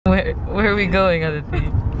Where are we going, Aditi?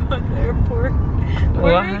 On the airport.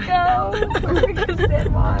 Where we go? Where we go,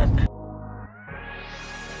 San Juan.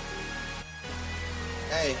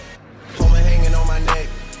 Hey, Puma hanging on my neck.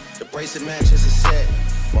 The bracelet matches a set.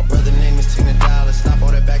 My brother name is Tina Dollar. Stop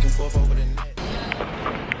all that back and forth over the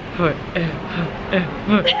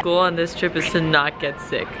net. Goal on this trip is to not get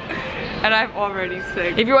sick. And I'm already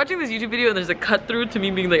sick. If you're watching this YouTube video and there's a cut through to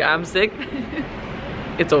me being like, I'm sick,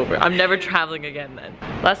 it's over. I'm never traveling again then.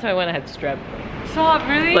 Last time I went, I had strep. Stop,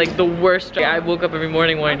 really? Like the worst strep. I woke up every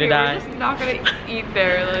morning wanting to die. We're just not gonna eat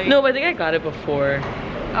there, like. No, but I think I got it before.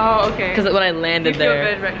 Oh, okay. Because when I landed there, you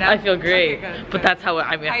feel good right now? I feel great. Okay, good, but good. that's how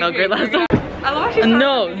I felt great last time. I love how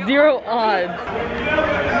No, 0 odds.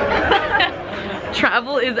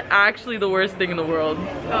 Travel is actually the worst thing in the world.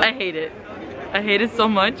 I hate it. I hate it so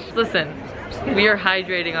much. Listen, we are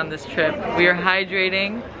hydrating on this trip. We are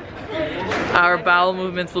hydrating. Our bowel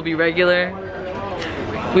movements will be regular.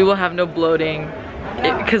 We will have no bloating.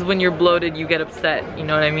 Because when you're bloated, you get upset. You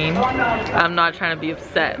know what I mean? I'm not trying to be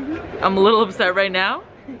upset. I'm a little upset right now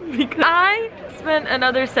because I spent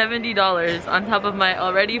another $70 on top of my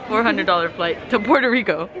already $400 flight to Puerto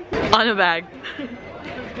Rico on a bag.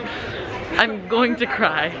 I'm going to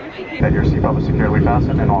cry. That your seatbelt is securely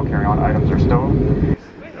fastened and all carry-on items are stowed.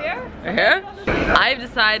 Right here? I've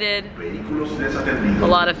decided a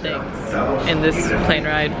lot of things in this plane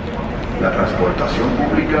ride. Yeah,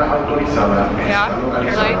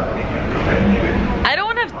 like. I don't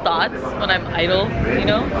want to have thoughts when I'm idle, you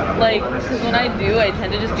know? Like, because when I do, I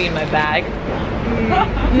tend to just be in my bag.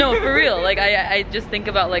 No, for real. Like, I just think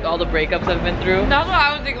about like all the breakups I've been through. That's what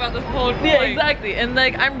I was thinking about this whole point. Yeah, exactly. And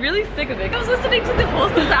like, I'm really sick of it. I was listening to the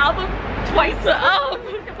Hostess album twice. I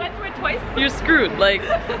went through it twice. You're screwed. Like,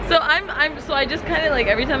 so so I just kind of like,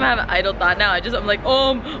 every time I have an idle thought now, I'm like,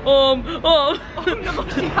 No,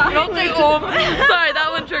 don't say Sorry, that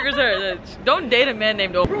one triggers her. Don't date a man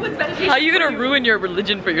named Om. How are you gonna ruin your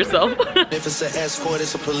religion for yourself? If it's an escort,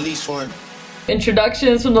 it's a police one.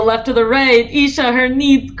 Introductions from the left to the right. Isha,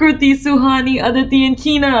 Harneet, Kruti, Suhani, Aditi, and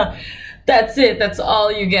Kina. That's it. That's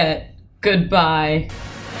all you get. Goodbye.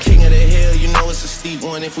 King of the hill, you know it's a steep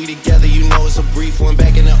one. If we together, you know it's a brief one.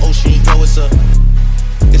 Back in the ocean, you know it's a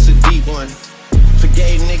deep one.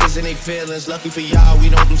 Forgave niggas and they feelings. Lucky for y'all, we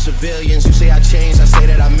don't do civilians. You say I changed, I say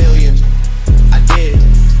that I millions. I did.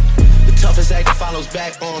 The toughest act follows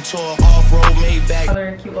back on tour. Off-road, made back.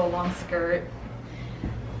 Another cute little long skirt.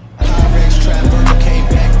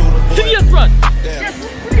 Yes, run! Yes.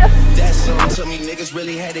 That's something to me. Niggas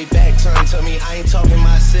really had they back turned to me. I ain't talking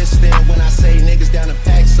my assistant when I say niggas down to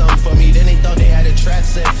pack something for me. Then they thought they had a trap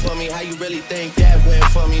set for me. How you really think that went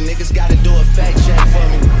for me? Niggas gotta do a fact check for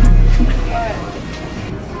me.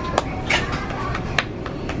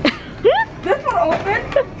 This one open?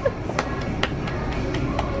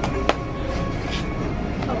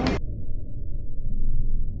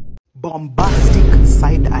 Bombastic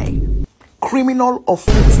side eye. Criminal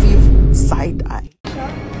offensive side eye.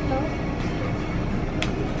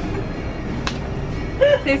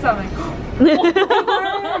 Say something.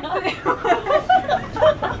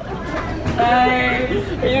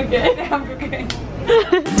 Are you okay? I'm okay.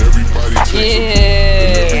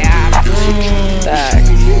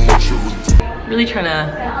 Really trying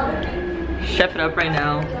to chef it up right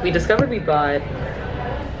now. We discovered we bought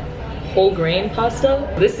whole grain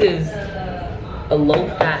pasta. This is a low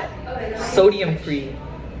fat, sodium free,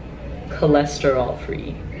 cholesterol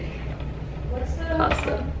free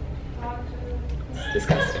pasta. It's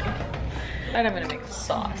disgusting. And I'm gonna make the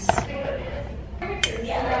sauce.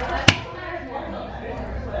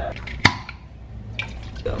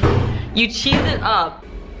 You cheese it up.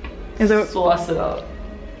 Sauce it up.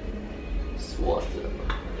 Sauce it up.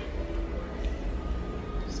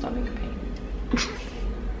 Stomach pain.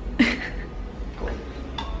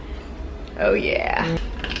 Oh yeah.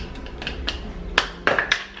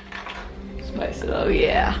 Spice it up. Oh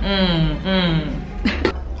yeah.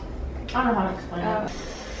 I don't know how to explain it.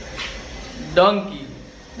 Donkey.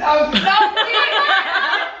 Donkey,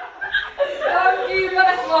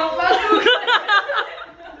 mas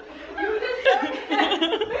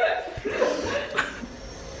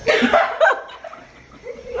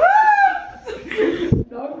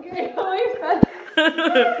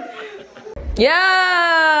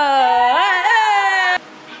Yeah!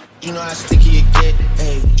 You know how sticky it get,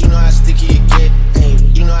 hey. You know how sticky it get, hey.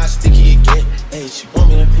 You know how sticky it get, hey. She want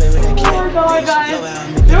me to play with that cat. Oh my god, guys.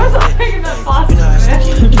 There There was something in that pasta, man.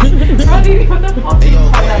 What the fuck? Hey,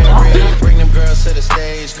 yo, bring them girls to the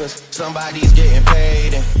stage, cause somebody's getting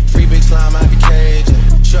paid. And free big slime out the cage.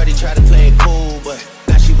 And shorty try to play it cool, but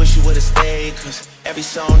now she wish she would've stayed. Cause every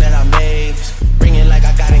song that I made was ringing like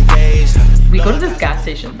I got engaged. go to this gas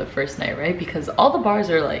station the first night, right? Because all the bars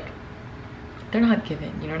are like, they're not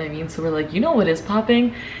given, you know what I mean? So we're like, you know what is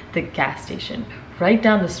popping? The gas station right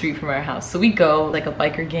down the street from our house. So we go, like a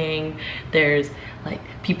biker gang, there's like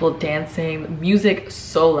people dancing, music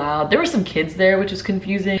so loud. There were some kids there, which was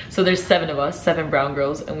confusing. So there's 7 of us, 7 brown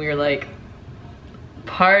girls, and we were like,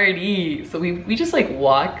 party. So we just like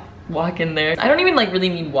walk in there. I don't even like really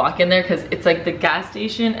mean walk in there, because it's like the gas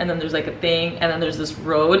station and then there's like a thing and then there's this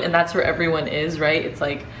road, and that's where everyone is, right? It's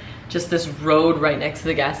like just this road right next to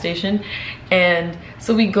the gas station. And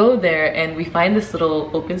so we go there and we find this little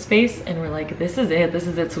open space and we're like, this is it, this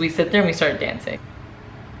is it. So we sit there and we start dancing.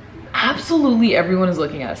 Absolutely everyone is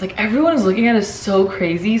looking at us. Like everyone is looking at us so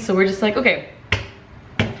crazy. So we're just like, okay,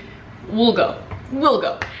 we'll go.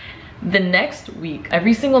 The next week,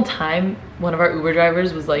 every single time one of our Uber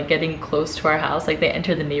drivers was like getting close to our house, like they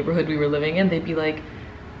entered the neighborhood we were living in, they'd be like,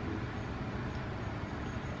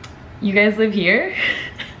 you guys live here?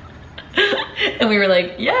 And we were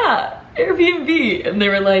like, yeah, Airbnb. And they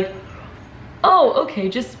were like, oh, okay,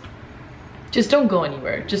 just don't go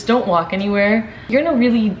anywhere. Just don't walk anywhere. You're in a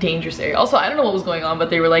really dangerous area. Also, I don't know what was going on, but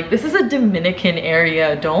they were like, this is a Dominican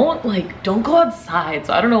area. Don't go outside.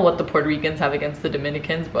 So I don't know what the Puerto Ricans have against the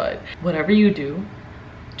Dominicans, but whatever you do,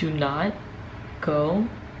 do not go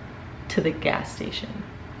to the gas station.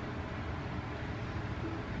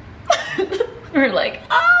 We're like,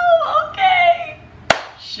 oh, okay.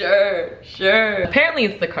 Sure. Apparently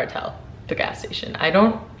it's the cartel, the gas station. I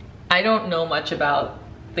don't know much about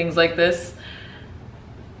things like this,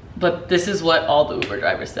 but this is what all the Uber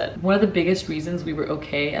drivers said. One of the biggest reasons we were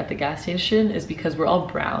okay at the gas station is because we're all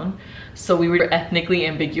brown, so we were ethnically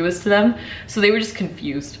ambiguous to them, so they were just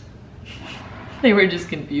confused. They were just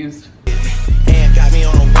confused. And got me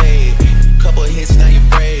on a wave. Couple of hits, now you're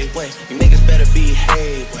brave. Wait, you niggas better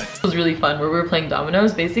behave. It was really fun where we were playing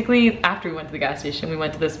dominoes. Basically, after we went to the gas station, we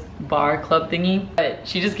went to this bar club thingy, but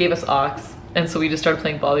she just gave us aux. And so we just started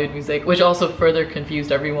playing Bollywood music, which also further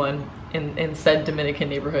confused everyone in said Dominican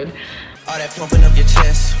neighborhood. All that pumping up your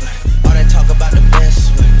chest, all that talk about the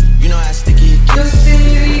best, you know how sticky it gets.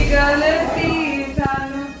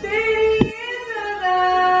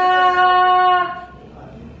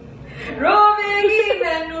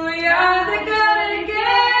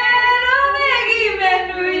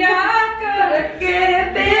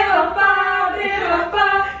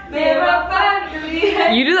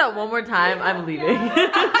 You do that one more time, I'm leaving.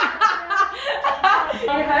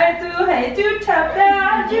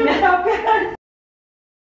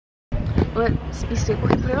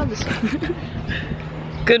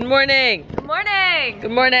 Good morning. Good morning.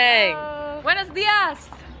 Good morning. Buenos dias.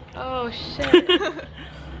 Oh shit.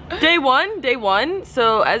 Day one.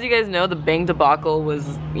 So as you guys know, the bang debacle was,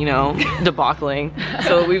 you know, debacling.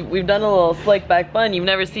 So we've done a little slick back bun. You've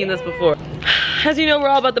never seen this before. As you know, we're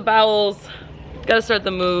all about the bowels. Gotta start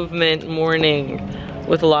the movement morning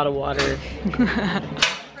with a lot of water.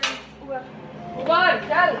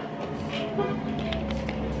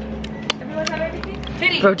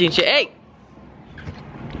 Protein shake. Hey!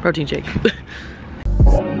 Protein shake.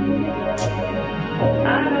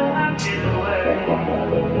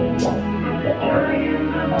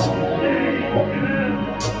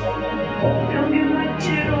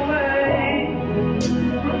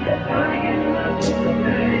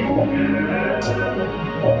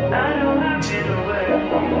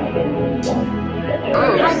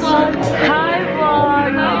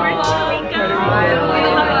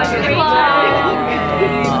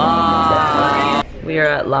 We are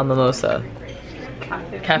at La Mimosa.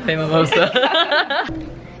 Cafe Mimosa.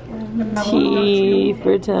 T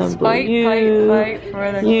for Temple. Fight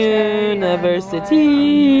for the University.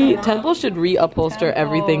 Temple should reupholster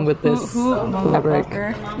everything with this fabric.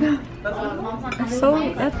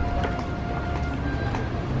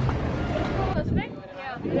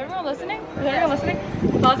 Is everyone listening?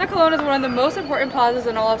 Plaza Colón is one of the most important plazas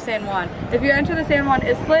in all of San Juan. If you enter the San Juan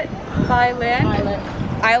Islet by land,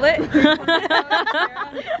 Islet.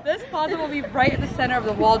 This plaza will be right in the center of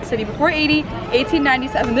the walled city. Before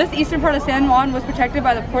 1897, this eastern part of San Juan was protected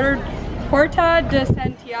by the Puerto de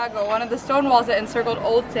Santiago, one of the stone walls that encircled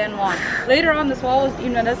Old San Juan. Later on, this wall was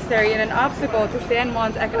deemed unnecessary and an obstacle to San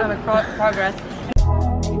Juan's economic progress.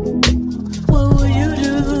 What will you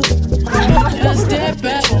do? Just step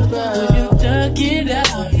back, will you duck it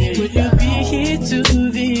out? Will you be here to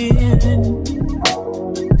the end?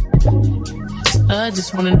 I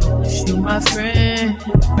just wanna know if you my friend.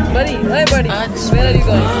 Buddy, hi buddy. Where are you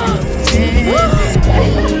going?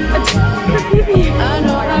 I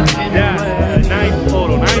know I've been Yeah, nice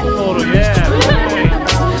photo, yeah.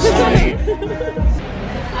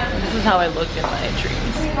 This is how I look in my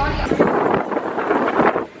dreams.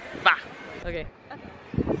 Okay.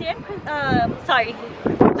 Sorry.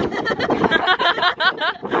 Poor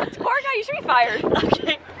guy, you should be fired.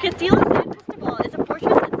 Okay. Castillo San Cristobal is a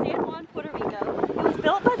fortress in San Juan, Puerto Rico. It was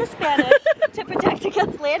built by the Spanish to protect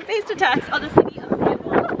against land-based attacks on the city of San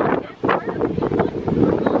Juan. It is part of San Juan.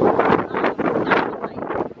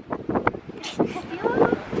 Castillo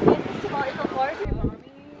San Cristobal is a large...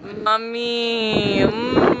 Mommy.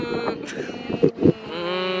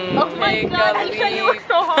 Oh my god, Aisha, you work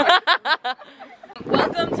so hard.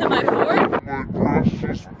 Welcome to my fort.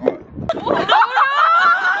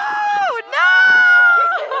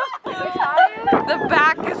 The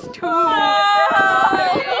back is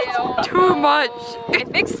too much. I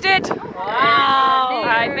fixed it. Wow.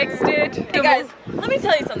 I fixed it. Hey guys, let me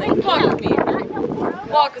tell you something. Walk with me.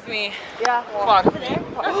 Walk with me. Yeah. Walk.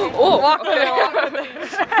 Oh, walk there.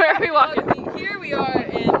 Where are we walking? Walk with me. Here we are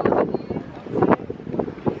in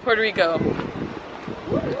Puerto Rico.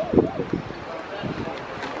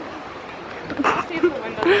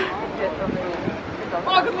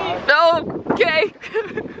 Walk with me. No. Okay.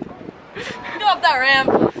 Go up that ramp.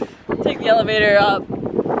 Take the elevator up.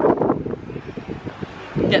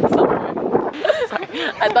 Get somewhere. Sorry.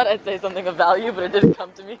 I thought I'd say something of value, but it didn't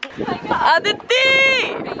come to me.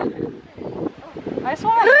 Aditi! I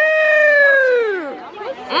saw it.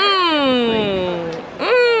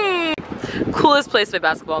 Coolest place to play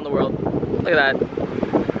basketball in the world. Look at that.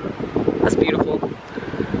 That's beautiful.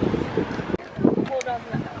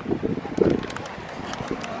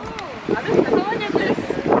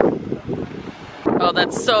 Oh,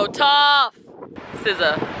 that's so tough.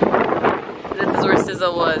 SZA. This is where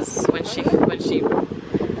SZA was when she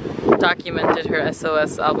documented her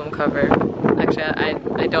SOS album cover. Actually,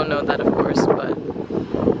 I don't know that, of course, but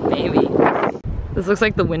maybe. This looks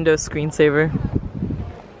like the Windows screensaver.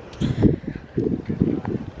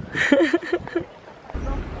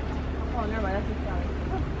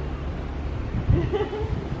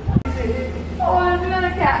 Oh, there's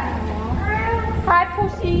another cat. Hi,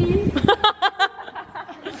 pussy.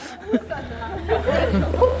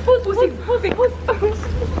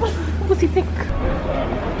 Pussy thick.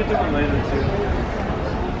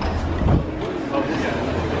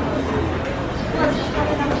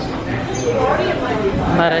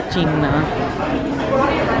 Marachina.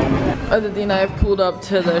 Aditi and I have pulled up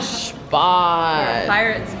to the spot.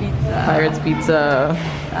 Pirates pizza. Pirates Pizza.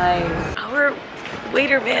 Nice. Our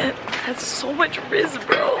waiter man has so much riz,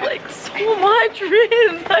 bro. Like, so much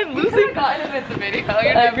riz. I'm losing. It's a video.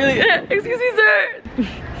 I really, excuse me, sir.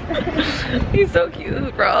 He's so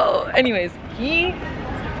cute, bro. Anyways,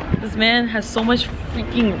 this man has so much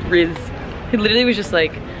freaking riz. He literally was just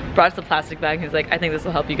like, brought us a plastic bag. He's like, I think this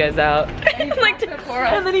will help you guys out. And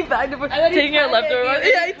then he bagged it for us, taking our leftover.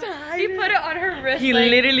 Yeah, he put it on her wrist. he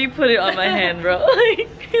literally put it on my hand, bro. Like,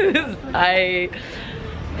 it was, I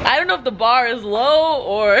don't know if the bar is low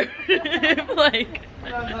or if like.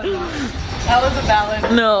 That was a balance.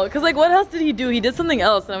 No, cause like what else did he do? He did something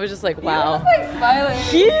else, and I was just like, wow. He was like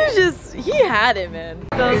smiling. He had it, man.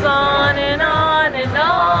 Goes on and on and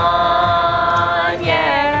on,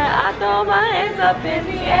 yeah. I throw my hands up in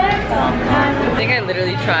the air sometimes. I think I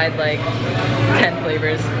literally tried like 10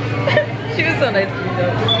 flavors. She was so nice to me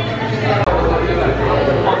though.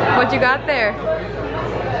 What you got there?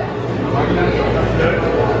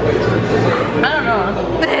 I don't know.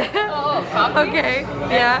 Chocolate? Okay,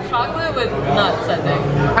 yeah. Chocolate with nuts, I think.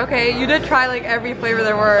 Okay, you did try like every flavor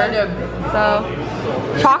there were. I did. So,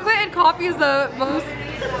 chocolate and coffee is the most.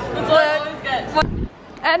 That's what I always get.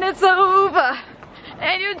 And it's over.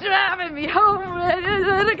 And you're driving me home. And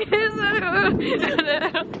you kiss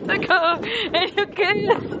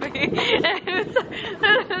me.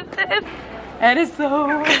 And it's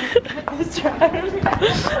over. It's driving me.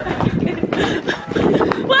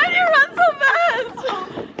 Why do you run so fast?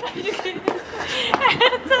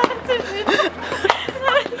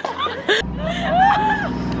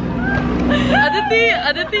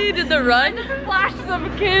 Aditi did the run. Flash some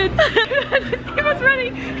kids. He was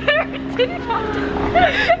running. And the kid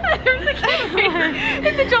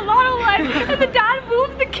in the gelato line. And the dad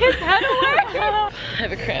moved the kid's head away. I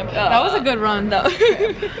have a cramp. That was a good run. That was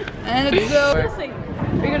And it's so.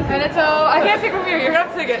 And it's so. I can't sing from here. You're gonna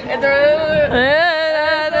have to sing it.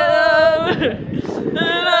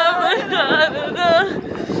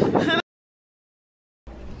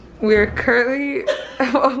 We're currently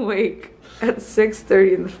awake at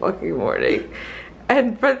 6:30 in the fucking morning,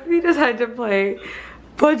 and Prithvi decided to play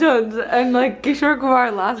bhajans and like Kishore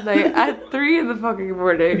Kumar last night at 3 in the fucking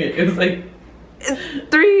morning. Okay, it was like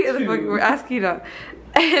 3 in the fucking morning. Ask Hina.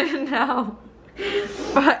 And now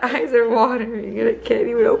My eyes are watering and I can't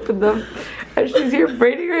even open them. And she's here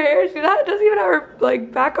braiding her hair. She doesn't even have her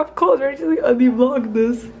like backup clothes ready. She's like, I vlog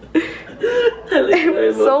this. It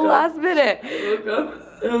was so last minute. I woke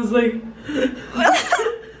up and I was like,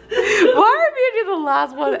 why are we gonna do the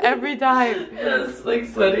last one every time? I was like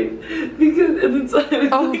sweating because and then so I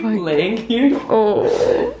was like laying here. Oh.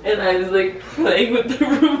 And I was like playing with the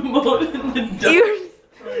remote in the dark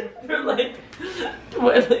for like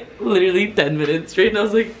what, like literally 10 minutes straight, and I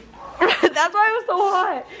was like, that's why it was so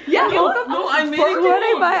hot. Yeah, no, I made it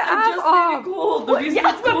cold. My ass off. Cold. The reason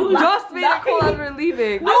it's cold just made it cold as we're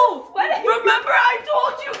leaving. No, remember I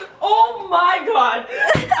told you. Oh my god,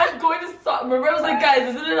 I'm going to stop. Remember I was like, guys,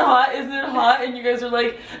 isn't it hot? Isn't it hot? And you guys were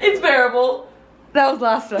like, it's bearable. That was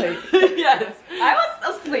last night. Yes, I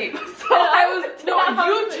was asleep. So I was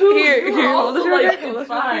you too. Here, hold the like, it's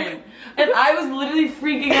fine. And I was literally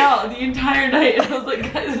freaking out the entire night. And I was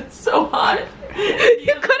like, guys, it's so hot.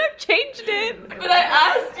 You could have changed it. But I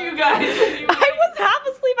asked you guys. And I was half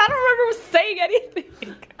asleep. I don't remember saying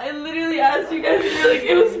anything. I literally asked you guys and you're like,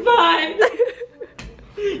 it was fine.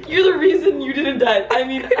 You're the reason you didn't die. I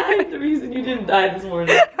mean, I'm the reason you didn't die this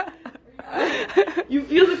morning. You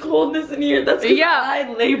feel the coldness in here. That's because I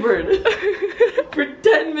labored for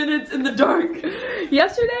 10 minutes in the dark.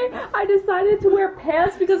 Yesterday, I decided to wear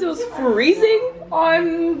pants because it was freezing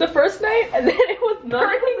on the first night, and then it was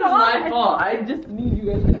burning on. My fault. I just need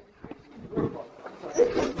you guys.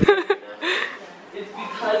 It's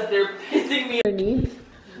because they're pissing me underneath.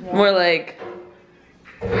 Yeah. More like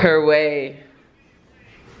her way.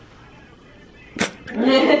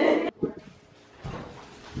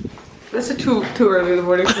 This is too early in the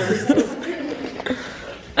morning for this.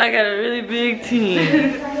 I got a really big team.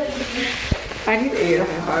 I need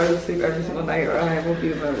 8.5 hours of sleep every single night or I won't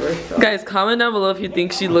be in my work. So. Guys, comment down below if you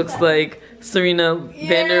think she looks like Serena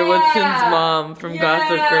Vander Woodson's mom from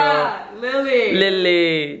Gossip Girl.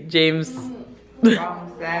 Lily. James.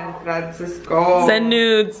 From San Francisco. Send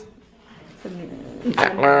nudes.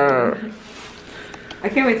 I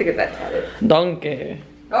can't wait to get that tatted. Donkey.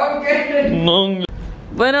 Okay.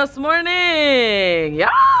 Buenos morning! Yeah!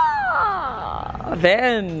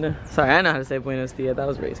 Then. Sorry, I know how to say buenos dias. That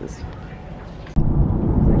was racist.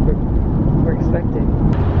 We're expecting.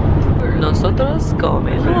 Nosotros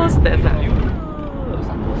comemos desayuno.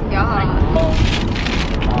 Yeah.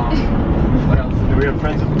 What else? Do we have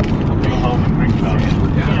friends that go home and bring stuff?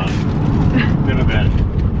 Been a bed.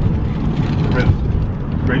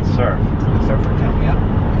 Great surf. Surfer camp, yeah.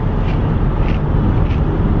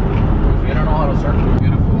 I don't know how to surf.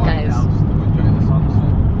 Guys,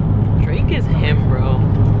 Drake is him, bro.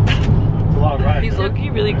 It's a long ride. He's low-key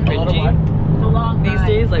really cringy these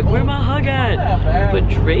days, like, where my hug at? But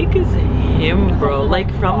Drake is him, bro. Like,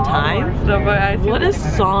 from Time. What a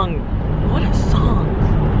song. What a song.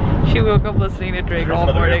 She woke up listening to Drake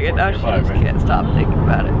all morning and now she just can't stop thinking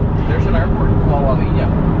about it. There's an airport called on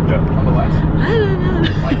the west.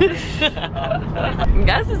 I don't know.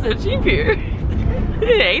 Gas is so cheap here.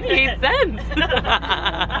 88 cents.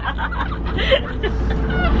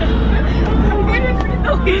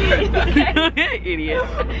 Idiot.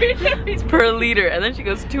 It's per liter. And then she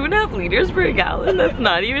goes 2.5 liters per gallon. That's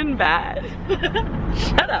not even bad.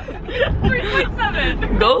 Shut up.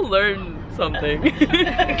 3.7. Go learn something.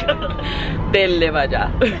 Dele vaya.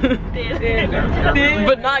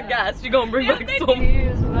 But not gas. You're gonna bring back so much.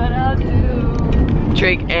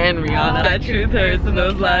 Drake and Rihanna. That truth hurts in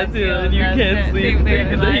those lines too, and you can't sleep.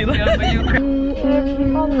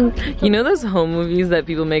 You know those home movies that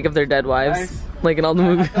people make of their dead wives? Like in all the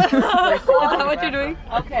movies? Is that what you're doing?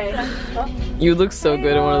 Okay. You look so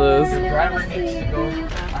good in one of those. Driver needs to go.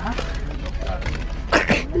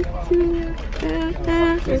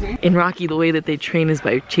 In Rocky, the way that they train is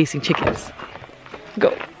by chasing chickens.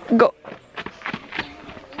 Go, go.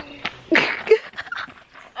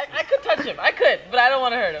 I could touch him. I could, but I don't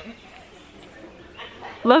want to hurt him.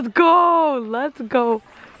 Let's go. Let's go.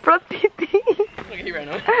 Protiti. Look, he ran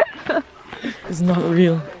away. It's not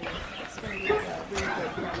real.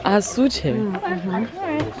 Asuche.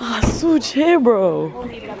 Asuche, bro.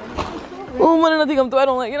 Oh, man, nothing come to. I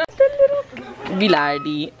don't like it.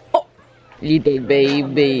 Gilardi. Oh, little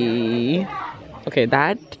baby. Okay,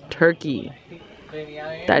 that turkey.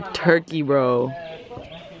 That turkey, bro.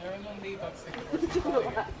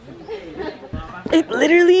 It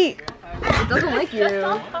literally. It doesn't like you.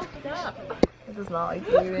 It does not like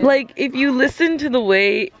you. Like, if you listen to the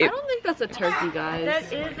way it, I don't think that's a turkey, guys. That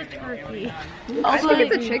is a turkey. I think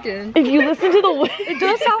it's a chicken. if you listen to the way It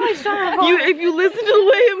does sound like Star if you listen to the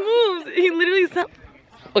way it moves, he literally sounds.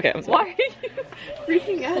 Okay, I'm sorry. Why are you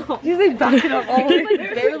freaking out? He's like backing up all the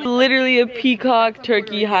way. Literally a peacock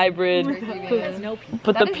turkey hybrid.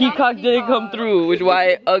 But the peacock didn't come through, which is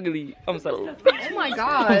why ugly. I'm sorry. Oh my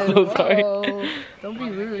god. I'm so sorry. Oh, don't be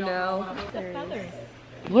rude now.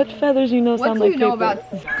 What feathers you know sound like paper? What do you know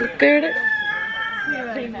about... There it is.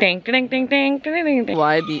 Ding, ding, ding, ding, ding, ding, ding.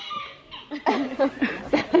 Why the...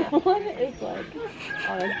 One is like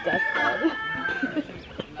on a deathbed.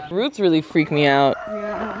 Roots really freak me out.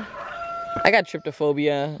 Yeah. I got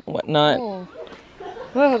tryptophobia, whatnot. Oh.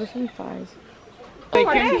 Whoa, there's some flies. They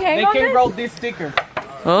can roll this sticker.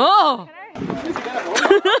 Oh!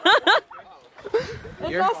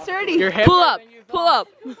 It's not sturdy. Pull up, pull up.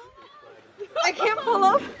 I can't pull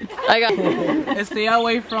up. I got. Stay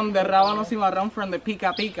away from the rábano cimarrón, from the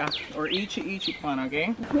pica pica, or ichi one,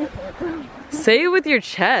 okay? Say it with your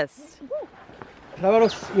chest. Rábano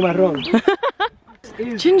cimarrón.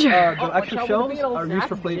 Ginger. The extra shells are used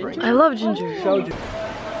for flavoring. I love ginger.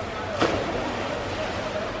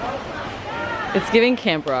 It's giving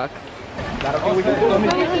Camp Rock.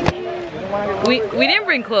 We didn't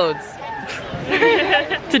bring clothes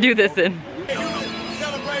to do this in.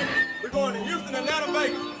 We're going to Houston, Atlanta,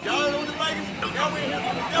 Vegas. Y'all know the Vegas? Y'all win here.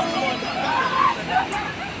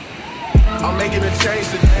 I'm making a change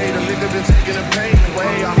today. The liquor been taking the pain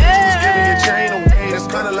away. I'm just giving your chain away. That's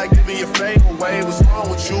kind of like giving your fame away. What's wrong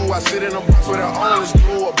with you? I sit in a box where the owners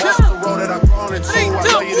do. A box the road that I've grown into. I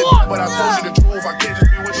know you the truth, but I told you the truth. I can't just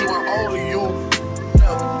be with you and only you.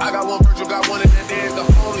 I got one Virgil, got one, and then there's the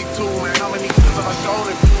only two, man. How many times have I shown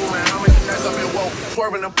it through, man? How many times I've been woke,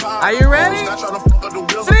 swerving the power? Are you ready? Not trying to fuck up the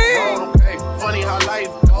wheels of the road, okay? Funny how life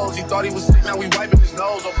goes. He thought he was sick, now we wiping his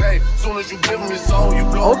nose, okay? Soon as you give him your soul, you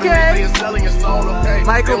blow. Okay. You're selling your soul, okay?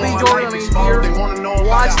 Michael B. Jordan is here. They wanna know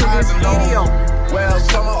Watching this video. Well,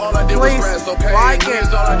 summer all I did was rest, okay? Like it.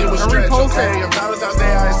 Years all I did was And stretch, repost okay? it. And Valentine's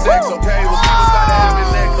Day I had sex, okay? We'll see what's got to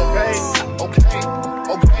happen next, okay? Okay,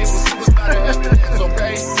 okay, we'll see what's got to happen next,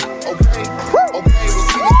 okay? Okay, okay, we'll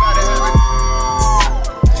see what's got to happen.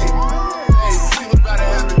 Hey, see what's got to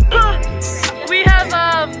happen. We have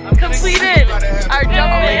completed our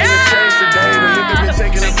jump in.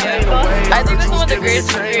 I think this is one of the greatest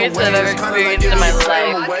experiences I've ever experienced in my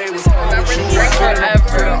life.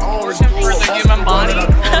 Forever. For the human body.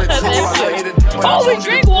 Oh, we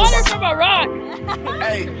drink water from a rock.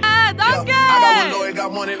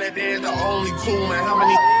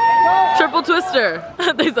 Triple twister.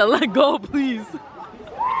 They said, let go, please.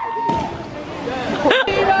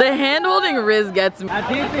 The hand holding Riz gets me.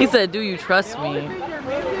 He said, do you trust me?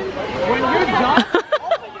 When you're done.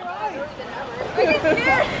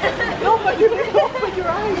 No, but you don't open your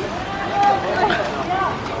eyes.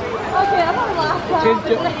 Okay, I'm gonna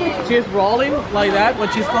laugh. She's rolling like that,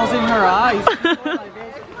 but she's closing her eyes.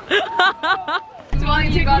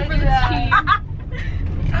 You gotta do that.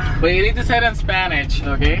 But you need to say it in Spanish,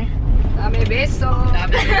 okay? Dame beso.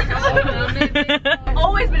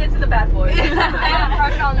 Always been into the bad boys. I have a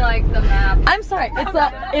crush on like the map. I'm sorry,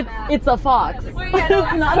 it's a fox.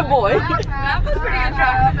 It's not a boy. Map was pretty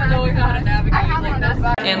attractive, but always how to navigate like this.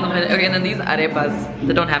 And okay, and then these arepas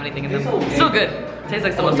that don't have anything in them. Still good. Tastes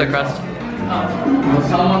like samosa crust.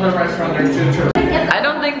 Some other restaurant are ginger. I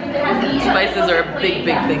don't think spices are a big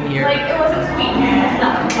thing here.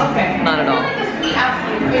 Not at all.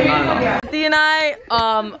 Not at all. Dee and I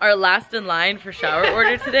are last in line for shower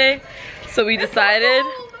order today. So we decided,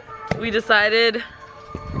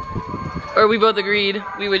 or we both agreed,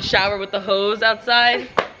 we would shower with the hose outside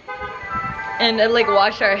and like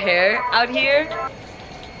wash our hair out here.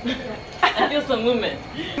 I feel some movement.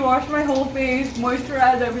 Wash my whole face,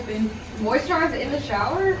 moisturize everything. Moisturize in the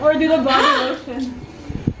shower? Or do the body lotion.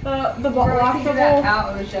 The washable. Out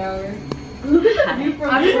of the shower. Look at that view from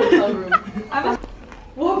the hotel room.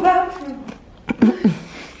 What bathroom?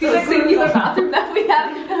 The singular bathroom that we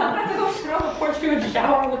have now. I have to go sit on the porch to a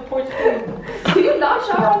shower on the porch too. Do you not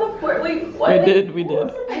shower on the porch? Wait, what? We did.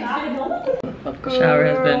 Shower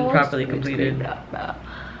has been properly completed. Nap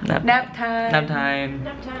time. Nap time. Nap time.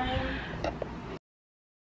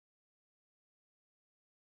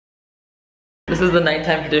 This is the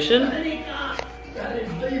nighttime tradition.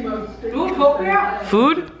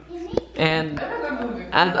 Food, and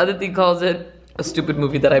as Aditi calls it, a stupid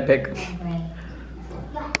movie that I pick.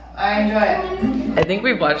 I enjoy it. I think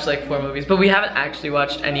we've watched like 4 movies, but we haven't actually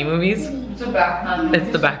watched any movies. It's the background.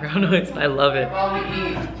 It's the background noise. I love it. While we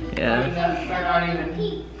eat. Yeah. We're not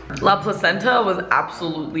even. La Placenta was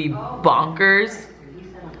absolutely bonkers.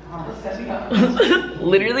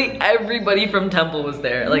 Literally everybody from Temple was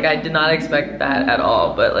there. Like I did not expect that at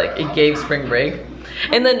all, but like it gave spring break.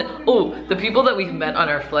 And then, oh, the people that we met on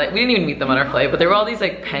our flight, we didn't even meet them on our flight, but there were all these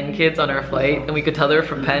like Penn kids on our flight, and we could tell they were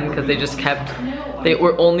from Penn because they just they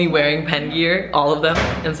were only wearing Penn gear, all of them.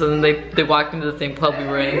 And so then they walked into the same club we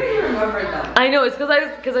were in. I know, it's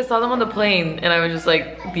because I saw them on the plane, and I was just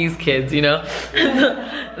like, these kids, you know?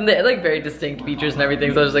 And they had like very distinct features and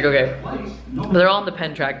everything, so I was just like, okay. But they're all on the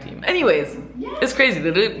Penn track team. Anyways, it's crazy.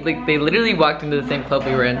 They literally walked into the same club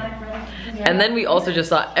we were in. And then we also just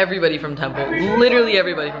saw everybody from Temple. Literally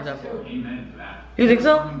everybody from Temple. You think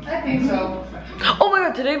so? I think so. Oh my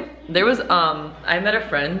god, today there was I met a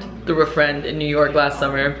friend through a friend in New York last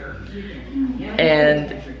summer,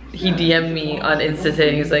 and he DM'd me on Insta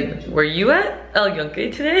today. He's like, "Were you at El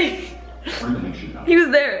Yunque today?" He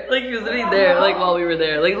was there, like he was literally there, like while we were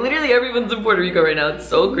there. Like literally everyone's in Puerto Rico right now. It's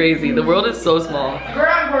so crazy. The world is so small. If you're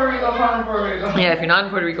not in Puerto Rico, come in Puerto Rico. Yeah, if you're not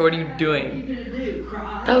in Puerto Rico, what are you doing?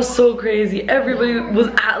 That was so crazy. Everybody was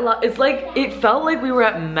at it's like, it felt like we were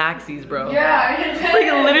at Maxie's, bro. Yeah, like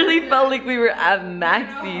it literally felt like we were at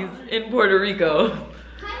Maxie's in Puerto Rico.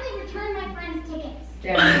 Kindly return my friend's tickets.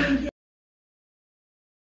 Yeah.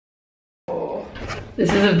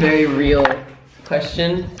 This is a very real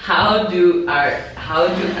question. How do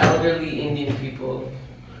elderly Indian people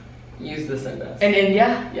use the sundaes? In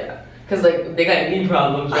India? Yeah. Cause like they got knee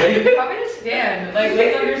problems, right? They probably just stand, like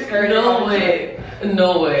lift up your skirt. No way.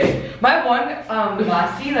 No way. My one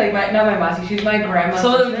Masi, like not my Masi, she's my grandma's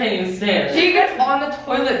Some of them sister. can't even stand. She gets on the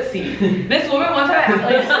toilet seat. This woman one time,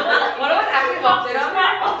 like, one of us actually walked in on her.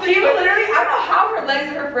 She was literally, I don't know how her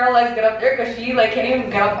legs, her frail legs get up there, because she like can't even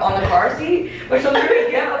get up on the car seat. But she'll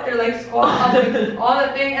literally get up there, like squat on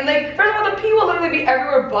the thing, and like first of all, the pee will literally be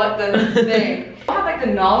everywhere but the thing. You have like the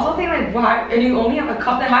nozzle thing, like why? And you only have a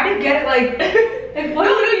cup. Then how do you get it like what?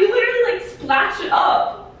 No, you literally like splash it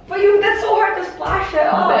up. But that's so hard to splash it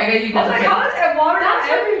up. I was like, how is it water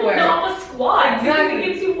everywhere? No, a squat. Exactly. It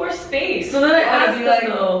gives you more space. So then I asked them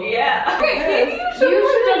though. Yeah. Maybe you should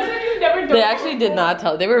have never done. They actually did not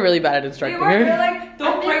tell. They were really bad at instructing her. They're like,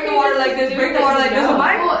 don't break the water like this, break the water like this. So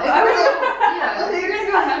Yeah, if you're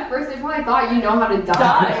gonna go head first, they probably thought you know how to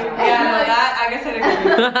dive. Yeah, no, that, I guess I didn't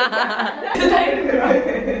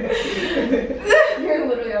agree. You're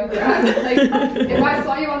literally on grass. Like, if I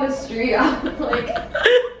saw you on the street, I would like.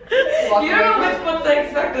 You don't know which one to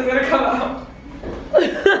expect is gonna come out.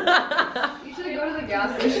 You should go to the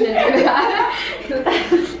gas station and do that.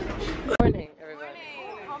 Morning, everybody.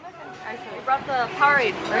 We brought the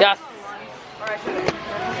Powerade, right? Yes.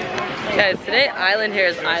 Guys, today Island hair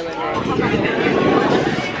is Island hair.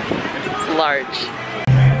 It's large.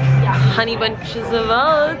 Honey bunches of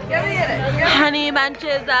oats. Honey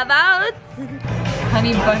bunches of oats.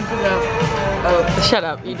 Honey bunches of oats. Shut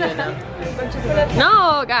up, you do it now.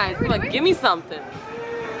 No, guys, come on, give me something.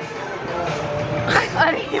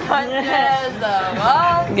 Honey bunches of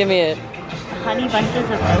oats. Give me it. Honey bunches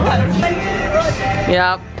of oats.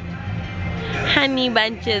 Yep. Honey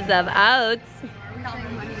bunches of oats.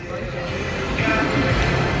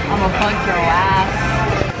 I'm gonna punch your ass.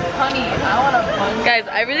 Honey, I wanna punch. Guys,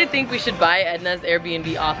 I really think we should buy Edna's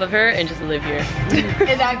Airbnb off of her and just live here.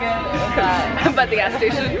 Is that good? By the gas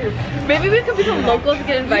station. Maybe we could become locals and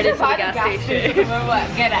get invited to the gas station. What?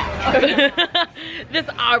 Get out. This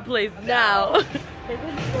is our place now.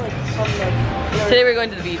 Today we're going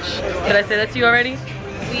to the beach. Did I say that to you already?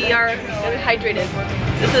 We are hydrated.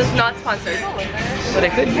 This is not sponsored. But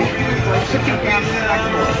it could be.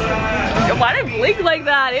 Why did I blink like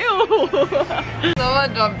that? Ew.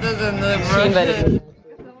 Someone dumped this in the She invited me.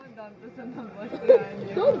 Someone dumped this in the bush behind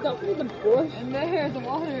you. Don't dump in the bush. And there's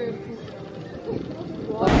water.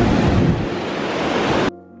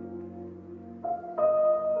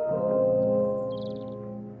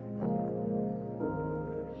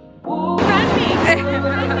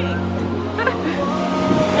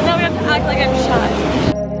 And now we have to act like I'm shy.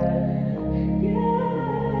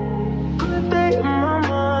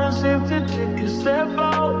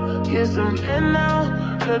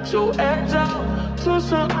 Let your edge out to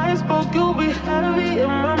some iceberg, you'll be heavy in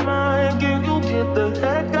my mind. Can you get the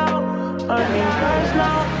heck out? I need rest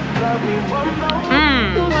now. Let me run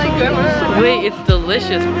down. Wait, it's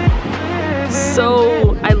delicious.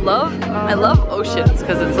 So I love oceans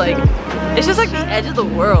because it's just like the edge of the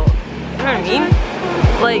world. You know what I mean?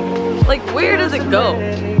 Like where does it go?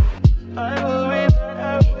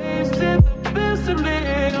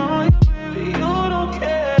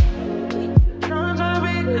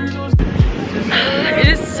 It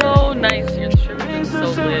is so nice here. The trip has been so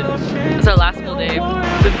lit. It's our last full day.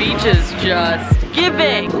 The beach is just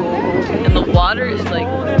giving. And the water is like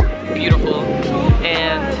beautiful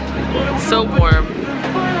and so warm.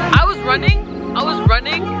 I was running, I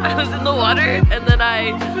was in the water, and then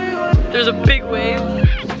there's a big wave,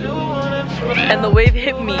 and the wave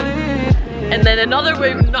hit me, and then another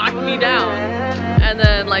wave knocked me down, and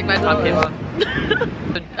then like my top came off.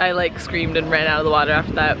 I like screamed and ran out of the water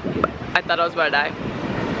after that. I thought I was about to die.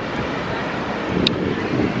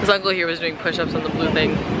 This uncle here was doing push-ups on the blue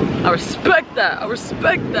thing. I respect that, I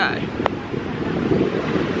respect that.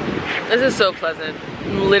 This is so pleasant.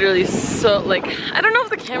 Literally so, like, I don't know if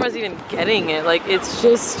the camera's even getting it. Like, it's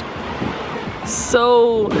just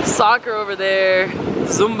so soccer over there,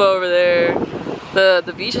 Zumba over there.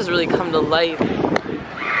 The beach has really come to life.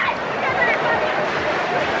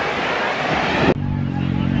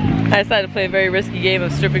 I decided to play a very risky game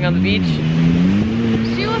of stripping on the beach.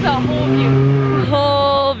 She was a whole view.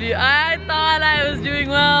 Whole view. I thought I was doing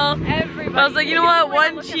well. Everybody. I was like, you know what?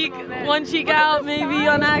 One cheek out, maybe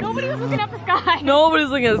on accident. Nobody was looking at the sky. Nobody's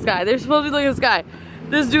looking at the sky. They're supposed to be looking at the sky.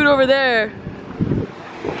 This dude over there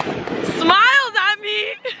smiles at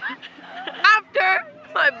me after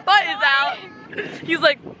my butt is out. He's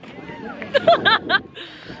like,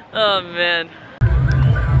 oh man.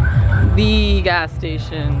 The gas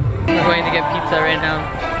station. We're going to get pizza right now.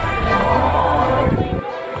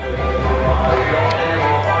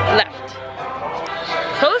 Left.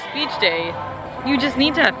 Post beach day, you just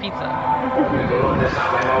need to have pizza.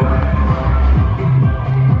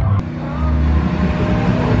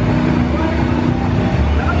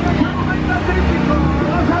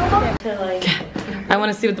 I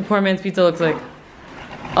want to see what the poor man's pizza looks like.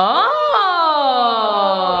 Oh,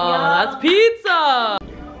 that's pizza.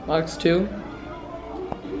 Box 2.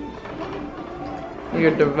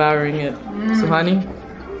 You're devouring it. So honey,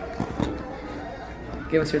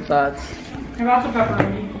 give us your thoughts. About the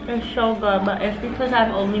pepperoni. It's so good, but it's because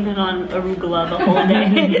I've only been on arugula the whole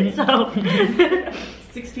day. So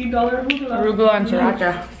 $16 arugula. Arugula and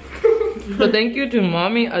sriracha. So thank you to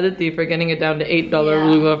Mommy Aditi for getting it down to $8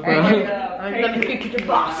 arugula for us. Let me speak to the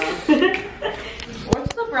boss.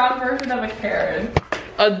 What's the brown version of a Karen?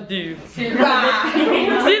 Aditi. Silva.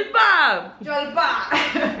 Silva. Jolpa.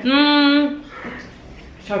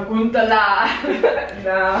 Shakuntala.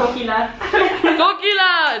 Kokila. Kokila.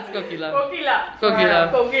 It's Kokila. Kokila. Kokila.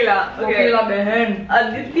 Kokila. Okay. Kokila behen.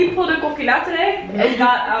 Aditi pulled a kokila today and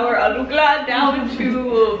got our arugula down to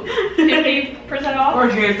 50%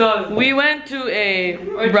 off. We went to a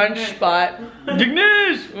brunch spot.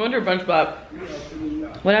 Dignish! We went to a brunch spot.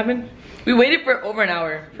 What happened? We waited for over an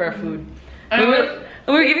hour for our food. And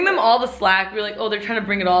we were giving them all the slack. We were like, oh, they're trying to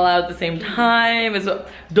bring it all out at the same time. It's We're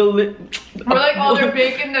like, oh, they're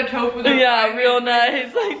baking the tofu. Yeah, real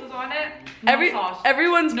nice. Like, On it.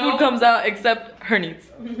 everyone's food comes out except Hernie's.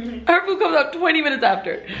 Her food comes out 20 minutes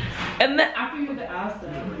after. And then After you have to ask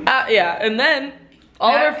them. yeah, and then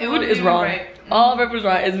all of our food is wrong. All of our food is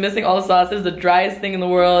wrong. It's missing all the sauces, the driest thing in the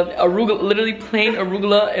world. Arugula, literally plain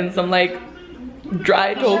arugula and some like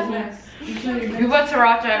dry tofu. We put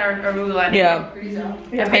sriracha and arugula. Yeah.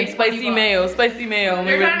 And spicy mayo. Spicy mayo.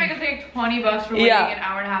 They're trying to make us pay $20 for waiting an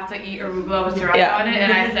hour and a half to eat arugula with sriracha on it,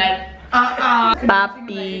 and I said,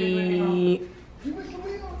 Papi.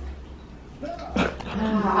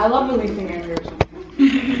 I love releasing angers.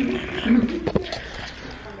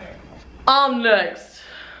 Next.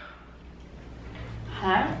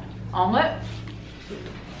 huh? Omelet?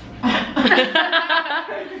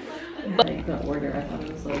 The order, I thought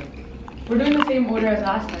it was like, We're doing the same order as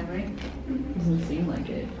last time, right? doesn't seem like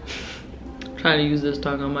it. Trying to use this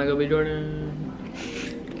talk on Michael B. Jordan.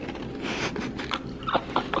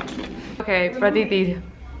 Okay, Pratiti,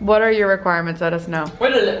 what are your requirements? Let us know.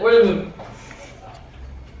 Where the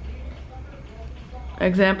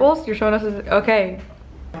Examples? You're showing us. Okay.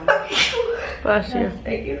 Bless you.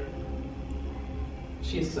 Thank you.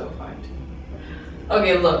 She's so fine too.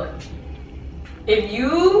 Okay, look. If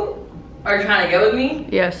you are trying to get with me,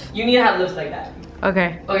 Yes. you need to have lips like that.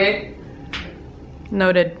 Okay. Okay?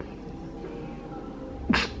 Noted.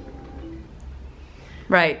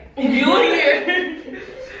 Right. If you look here,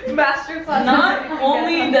 Masterclass. not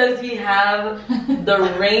only does he have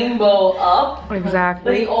the rainbow up, but he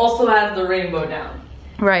Exactly. also has the rainbow down.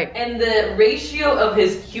 Right. And the ratio of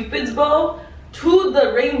his Cupid's bow to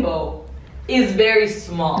the rainbow is very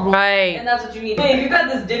small. Right. And that's what you need. Hey, if you got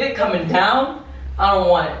this divot coming down, I don't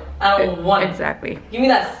want it. I don't want it. Exactly. Give me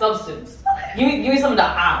that substance. Give me something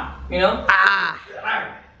to you know?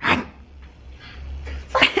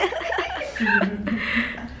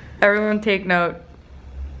 Everyone take note.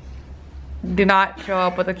 Do not show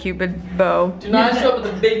up with a Cupid bow. Do not show up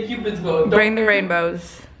with a big Cupid's bow. Bring the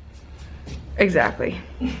rainbows. Exactly.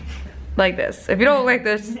 Like this. If you don't look like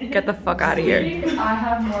this, get the fuck out of here. I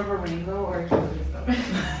have more of a rainbow or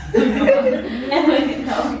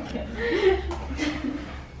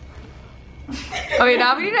Okay,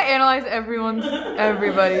 now we need to analyze everyone's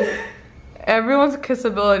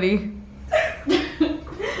kissability.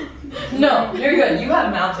 No, you're good. You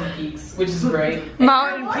have mountain peaks, which is great.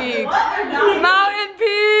 Mountain peaks. Mountain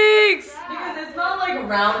peaks. Because it's not like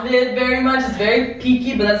rounded very much. It's very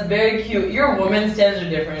peaky, but that's very cute. Your woman's standards are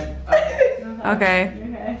different. Okay.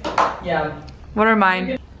 Yeah. What are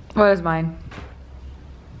mine? What is mine?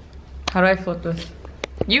 How do I flip this?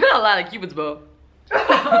 You got a lot of Cupid's bow. Wait,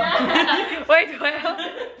 do I have?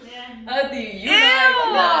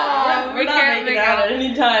 We're not making out at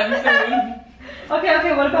any time soon.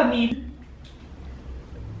 Okay, what about me?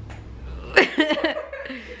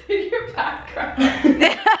 Your background.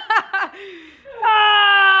 This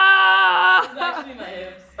is actually my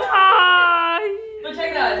hips. But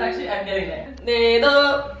check it out, it's actually, I'm getting there.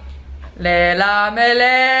 Lela me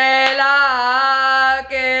lela,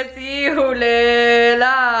 que si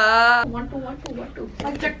hulela. 1 2 1 2 1 2.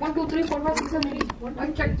 Mic check 1 2 3 4 5 6 7 8.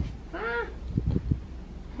 Mic check.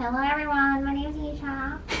 Hello everyone, my name is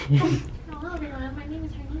Isha. Hello everyone, my name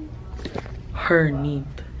is Herneet.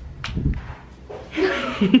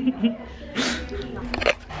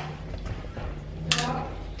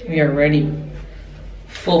 We are ready.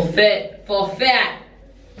 Full fit, full fat.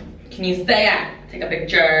 Can you say that? Take a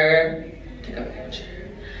picture. Take a picture.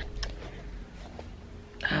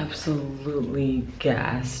 Absolutely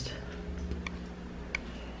gassed.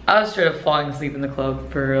 I was straight up falling asleep in the club,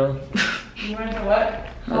 for real. You went to what?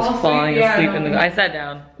 I was falling asleep in the. I sat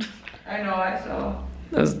down. I know, I saw.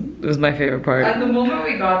 It was my favorite part. At the moment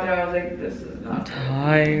we got there, I was like, this is not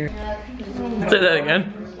tired. Say that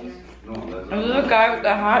again. And the guy with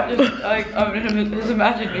the hat, just like, his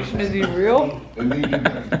imagination, is he real? He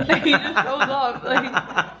just shows up, like,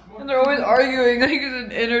 and they're always arguing, like, it's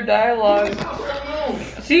an inner dialogue.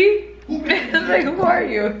 See? It's like, who are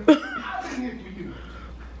you?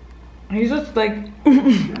 He's just like,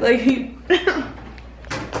 he.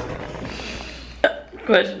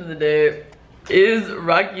 Question of the day. Is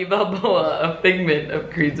Rocky Balboa a figment of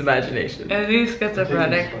Creed's imagination? Is he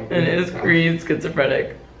schizophrenic? And is Creed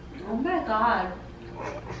schizophrenic? Oh my god.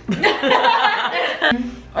 I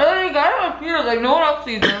already got him on Peter, like no one else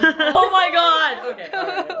sees him. Oh my god! Okay,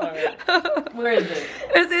 alright. Where is it?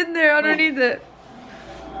 It's in there, underneath it.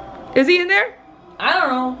 Is he in there? I don't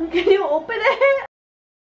know. Can you open it?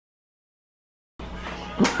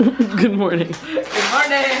 Good morning. Good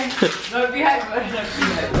morning. Look behind me.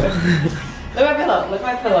 Look my pillow. Look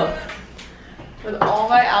my pillow. With all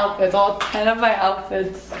my outfits, all 10 of my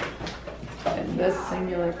outfits in this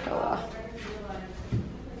singular pillow.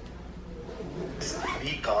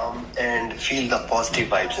 Be calm and feel the positive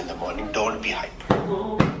vibes in the morning. Don't be hyper.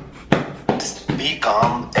 Just be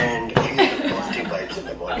calm and feel the positive vibes in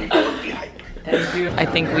the morning. Don't be hyper. Thank you. I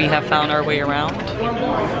think we have found our way around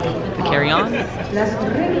the carry-on.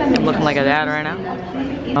 I'm looking like a dad right now.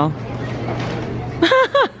 Oh.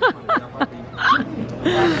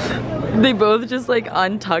 They both just like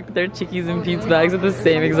untucked their Chickies and Pete's bags at the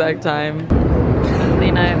same exact time. Lee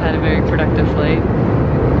and I have had a very productive flight.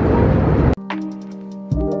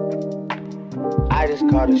 I just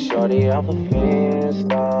caught a shorty off a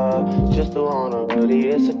Insta. Just to on a hoodie,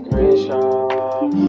 it's a screenshot.